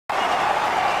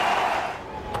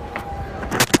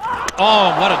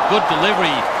Oh, what a good delivery.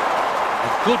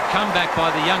 A good comeback by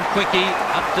the young quickie.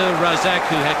 Abdul Razzaq,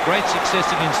 who had great success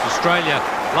against Australia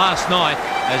last night,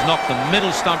 has knocked the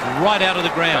middle stump right out of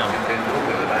the ground.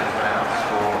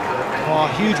 Oh,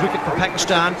 huge wicket for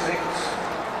Pakistan.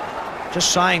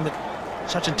 Just saying that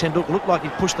Sachin Tendulkar looked like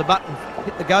he'd pushed the button,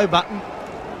 hit the go button.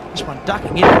 This one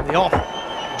ducking in from the off,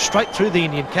 straight through the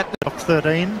Indian captain.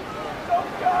 13,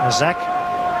 Razzaq.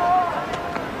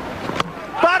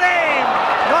 But him!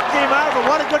 Knocked him over.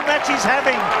 What a good match he's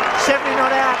having. 70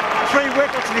 not out, 3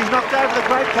 wickets, and he's knocked over the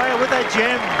great player with a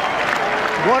gem.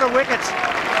 What a wicket.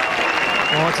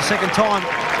 Well, it's the second time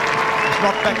he's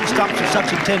knocked back the stumps of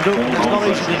Sachin Tendulkar. That's not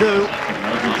easy to do.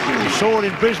 We saw it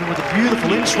in Brisbane with a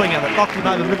beautiful in-swinger that knocked him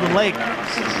over middle leg.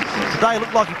 Today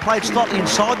looked like he played slightly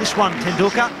inside this one,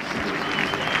 Tendulkar.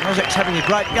 Razzaq's having a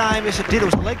great game. Yes, it did. It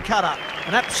was a leg cutter.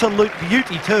 An absolute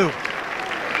beauty, too.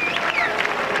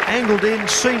 Angled in,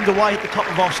 seamed away at the top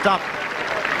of off stump.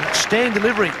 Stand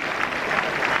delivery.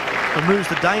 Removes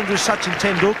the dangerous Sachin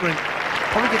Tendulkar and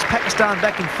probably gets Pakistan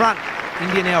back in front.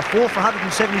 India now 4 for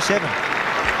 177.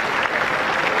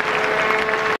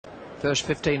 First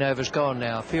 15 overs gone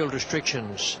now. Field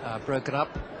restrictions are broken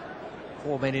up.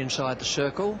 4 men inside the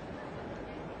circle.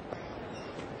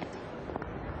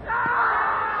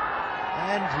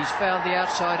 And he's found the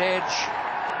outside edge.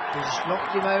 He's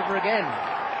knocked him over again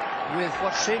with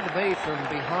what seemed to me from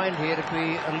behind here to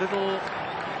be a little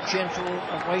gentle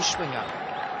away swinger.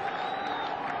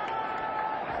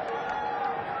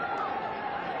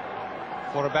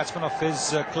 For a batsman of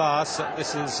his class,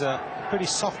 this is a pretty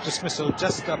soft dismissal,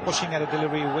 just pushing at a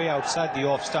delivery way outside the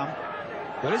off stump.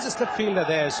 There is a slip fielder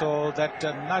there, so that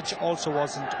nudge also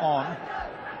wasn't on.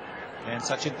 And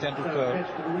Sachin Tendulkar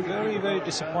very, very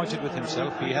disappointed with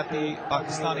himself. He had the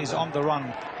Pakistanis on the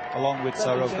run along with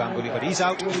Saurav Ganguly, but he's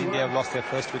out. India have lost their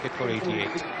first wicket for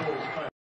 88.